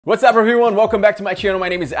What's up everyone, welcome back to my channel. My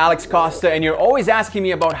name is Alex Costa and you're always asking me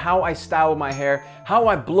about how I style my hair, how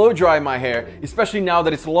I blow dry my hair, especially now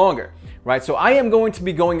that it's longer, right? So I am going to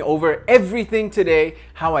be going over everything today,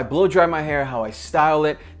 how I blow dry my hair, how I style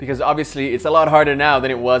it, because obviously it's a lot harder now than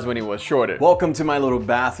it was when it was shorter. Welcome to my little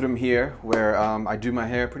bathroom here where I do my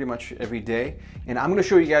hair pretty much every day. And I'm gonna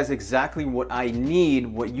show you guys exactly what I need,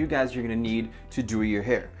 what you guys are gonna need to do your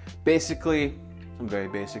hair. Basically, some very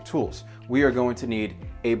basic tools. We are going to need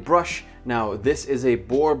a brush. Now, this is a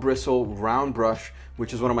boar bristle round brush,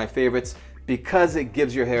 which is one of my favorites because it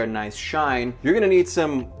gives your hair a nice shine. You're gonna need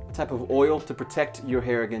some type of oil to protect your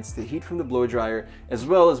hair against the heat from the blow dryer, as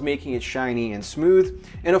well as making it shiny and smooth.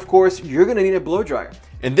 And of course, you're gonna need a blow dryer.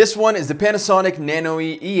 And this one is the Panasonic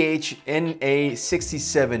Nanoe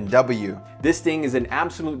EH-NA67W. This thing is an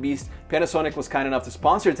absolute beast. Panasonic was kind enough to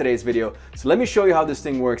sponsor today's video, so let me show you how this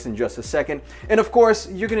thing works in just a second. And of course,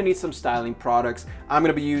 you're gonna need some styling products. I'm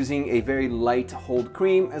gonna be using a very light hold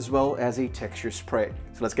cream as well as a texture spray.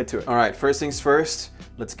 So let's get to it. All right, first things first,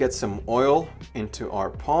 let's get some oil into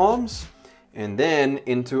our palms and then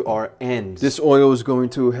into our ends. This oil is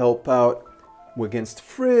going to help out against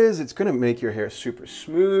frizz. It's gonna make your hair super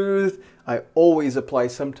smooth. I always apply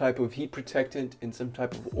some type of heat protectant and some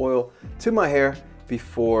type of oil to my hair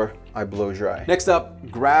before I blow dry. Next up,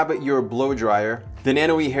 grab your blow dryer. The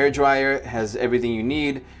Nanoe hair dryer has everything you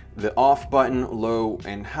need. The off button, low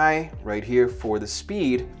and high, right here for the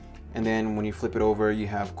speed. And then when you flip it over, you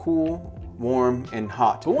have cool, warm, and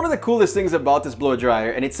hot. But one of the coolest things about this blow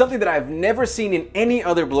dryer, and it's something that I've never seen in any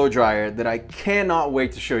other blow dryer that I cannot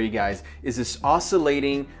wait to show you guys, is this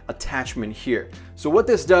oscillating attachment here. So what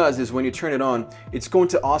this does is when you turn it on, it's going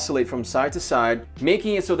to oscillate from side to side,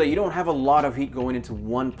 making it so that you don't have a lot of heat going into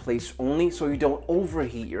one place only, so you don't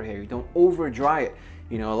overheat your hair, you don't over dry it.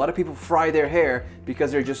 You know, a lot of people fry their hair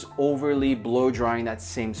because they're just overly blow drying that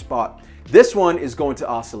same spot. This one is going to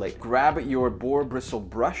oscillate. Grab your boar bristle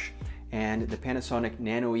brush and the Panasonic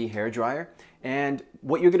Nanoe hair dryer. And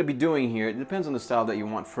what you're gonna be doing here, it depends on the style that you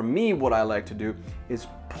want. For me, what I like to do is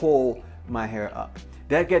pull my hair up.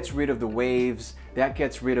 That gets rid of the waves, that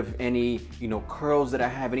gets rid of any, curls that I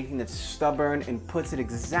have, anything that's stubborn, and puts it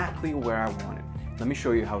exactly where I want it. Let me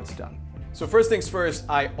show you how it's done. So first things first,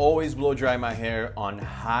 I always blow dry my hair on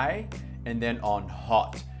high and then on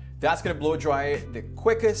hot. That's gonna blow dry it the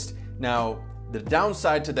quickest. Now, the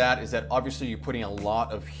downside to that is that obviously you're putting a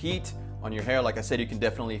lot of heat on your hair. Like I said, you can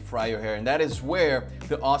definitely fry your hair, and that is where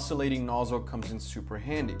the oscillating nozzle comes in super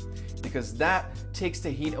handy, because that takes the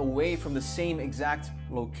heat away from the same exact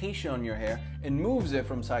location on your hair and moves it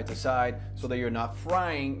from side to side so that you're not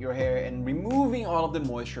frying your hair and removing all of the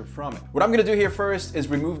moisture from it. What I'm gonna do here first is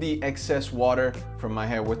remove the excess water from my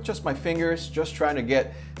hair with just my fingers, just trying to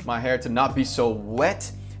get my hair to not be so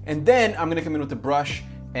wet. And then I'm gonna come in with the brush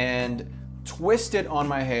and twist it on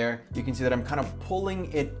my hair. You can see that I'm kind of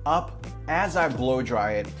pulling it up as I blow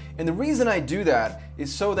dry it. And the reason I do that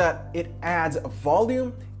is so that it adds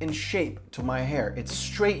volume and shape to my hair. It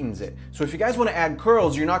straightens it. So if you guys want to add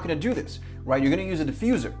curls, you're not going to do this, right? You're going to use a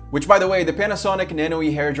diffuser, which, by the way, the Panasonic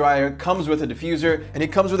Nanoe hair dryer comes with a diffuser, and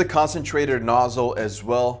it comes with a concentrated nozzle as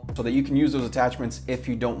well, so that you can use those attachments if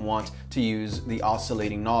you don't want to use the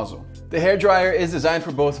oscillating nozzle. The hair dryer is designed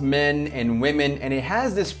for both men and women, and it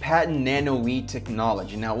has this patent Nanoe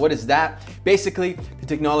technology. Now, what is that? Basically, the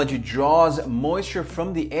technology draws moisture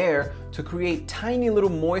from the air to create tiny little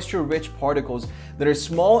moisture-rich particles that are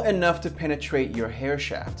small enough to penetrate your hair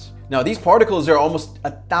shafts. Now, these particles are almost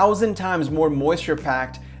 1,000 times more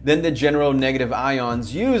moisture-packed than the general negative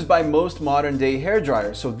ions used by most modern-day hair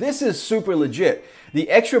dryers. So this is super legit. The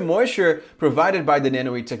extra moisture provided by the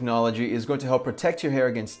Nanoe technology is going to help protect your hair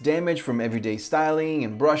against damage from everyday styling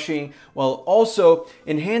and brushing, while also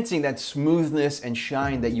enhancing that smoothness and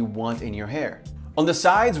shine that you want in your hair. On the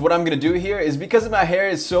sides, what I'm gonna do here is, because my hair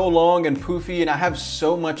is so long and poofy and I have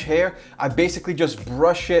so much hair, I basically just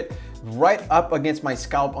brush it right up against my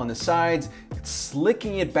scalp on the sides,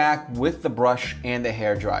 slicking it back with the brush and the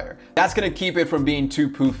hair dryer. That's gonna keep it from being too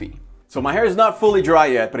poofy. So my hair is not fully dry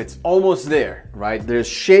yet, but it's almost there, right? There's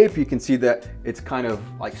shape. You can see that it's kind of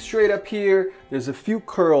like straight up here. There's a few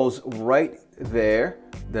curls right there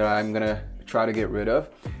that I'm gonna try to get rid of.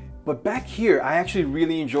 But back here, I actually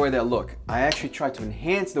really enjoy that look. I actually try to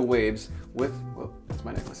enhance the waves with, well, that's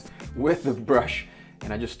my necklace, with the brush.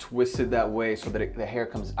 And I just twist it that way so that the hair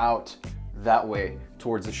comes out that way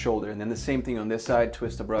towards the shoulder. And then the same thing on this side,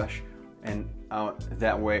 twist the brush and out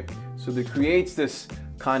that way. So that creates this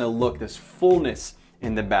kind of look, this fullness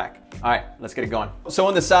in the back. All right, let's get it going. So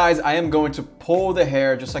on the sides, I am going to pull the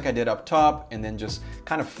hair just like I did up top and then just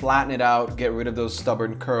kind of flatten it out, get rid of those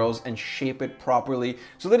stubborn curls and shape it properly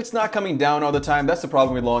so that it's not coming down all the time. That's the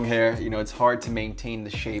problem with long hair. You know, it's hard to maintain the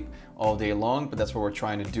shape all day long, but that's what we're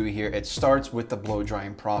trying to do here. It starts with the blow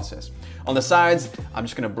drying process. On the sides, I'm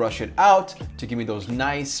just gonna brush it out to give me those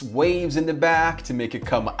nice waves in the back to make it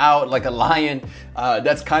come out like a lion.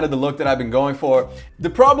 That's kind of the look that I've been going for. The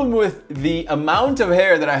problem with the amount of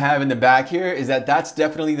hair that I have in the back here is that that's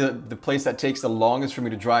definitely the place that takes the longest for me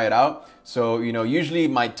to dry it out. So, you know, usually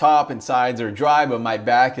my top and sides are dry, but my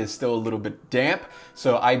back is still a little bit damp.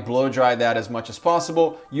 So I blow dry that as much as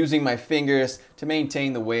possible using my fingers to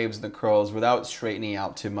maintain the waves and the curls without straightening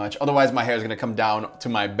out too much. Otherwise, my hair is gonna come down to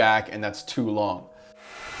my back and that's too long.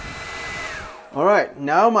 All right,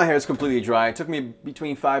 now my hair is completely dry. It took me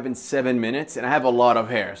between 5 and 7 minutes and I have a lot of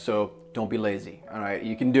hair, so don't be lazy. All right,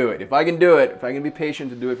 you can do it. If I can do it, if I can be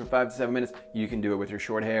patient to do it for 5 to 7 minutes, you can do it with your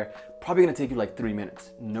short hair. Probably gonna take you like 3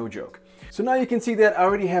 minutes, no joke. So now you can see that I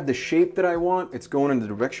already have the shape that I want. It's going in the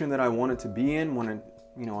direction that I want it to be in when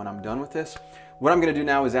I'm done with this. What I'm gonna do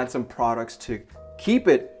now is add some products to keep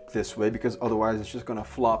it this way because otherwise it's just gonna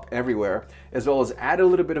flop everywhere, as well as add a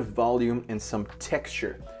little bit of volume and some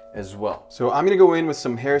texture as well. So I'm gonna go in with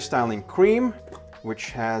some hair styling cream,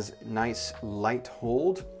 which has nice light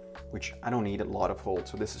hold, which I don't need a lot of hold,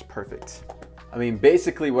 so this is perfect. I mean,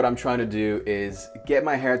 basically what I'm trying to do is get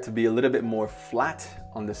my hair to be a little bit more flat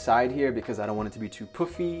on the side here because I don't want it to be too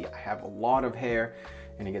poofy. I have a lot of hair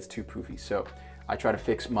and it gets too poofy. So I try to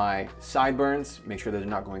fix my sideburns, make sure that they're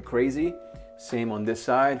not going crazy. Same on this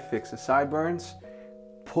side, fix the sideburns.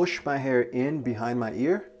 Push my hair in behind my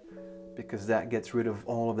ear because that gets rid of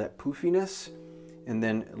all of that poofiness, and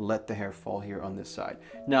then let the hair fall here on this side.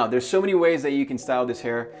 Now, there's so many ways that you can style this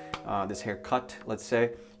haircut, let's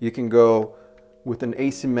say. You can go with an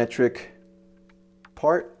asymmetric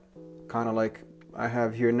part, kind of like I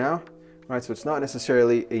have here now. Right, so it's not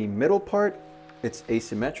necessarily a middle part, it's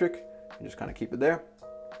asymmetric. You just kind of keep it there.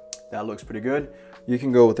 That looks pretty good. You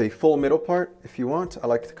can go with a full middle part if you want. I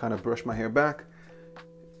like to kind of brush my hair back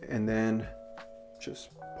and then just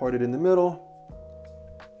part it in the middle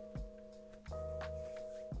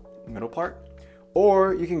part.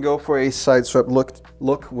 Or you can go for a side swept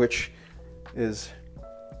look, which is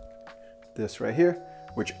this right here,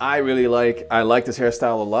 which I really like. I like this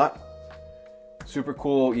hairstyle a lot. Super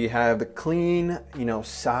cool. You have the clean,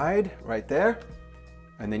 side right there.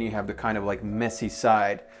 And then you have the kind of like messy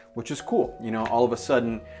side, which is cool. All of a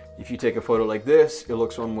sudden, if you take a photo like this, it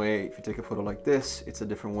looks one way. If you take a photo like this, it's a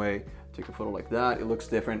different way. Take a photo like that, it looks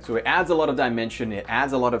different. So it adds a lot of dimension. It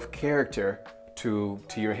adds a lot of character to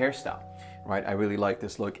your hairstyle, right? I really like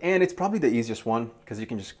this look. And it's probably the easiest one because you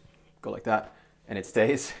can just go like that and it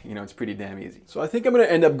stays. It's pretty damn easy. So I think I'm gonna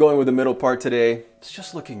end up going with the middle part today. It's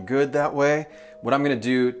just looking good that way. What I'm gonna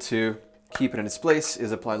do to keep it in its place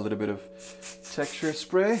is apply a little bit of texture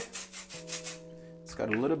spray. It's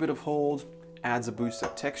got a little bit of hold, adds a boost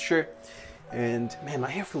of texture. And man, my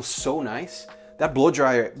hair feels so nice. That blow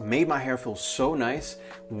dryer made my hair feel so nice,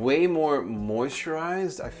 way more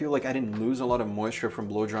moisturized. I feel like I didn't lose a lot of moisture from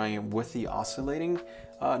blow drying with the oscillating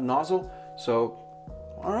nozzle. So,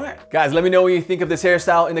 all right. Guys, let me know what you think of this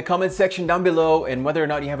hairstyle in the comment section down below and whether or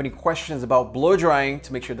not you have any questions about blow drying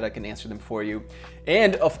to make sure that I can answer them for you.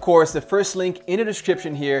 And of course, the first link in the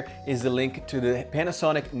description here is the link to the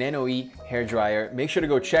Panasonic Nano E hair dryer. Make sure to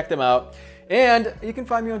go check them out. And you can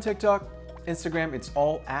find me on TikTok, Instagram. It's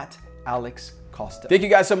all at Alex Costa. Thank you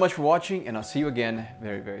guys so much for watching, and I'll see you again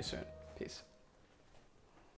very, very soon. Peace.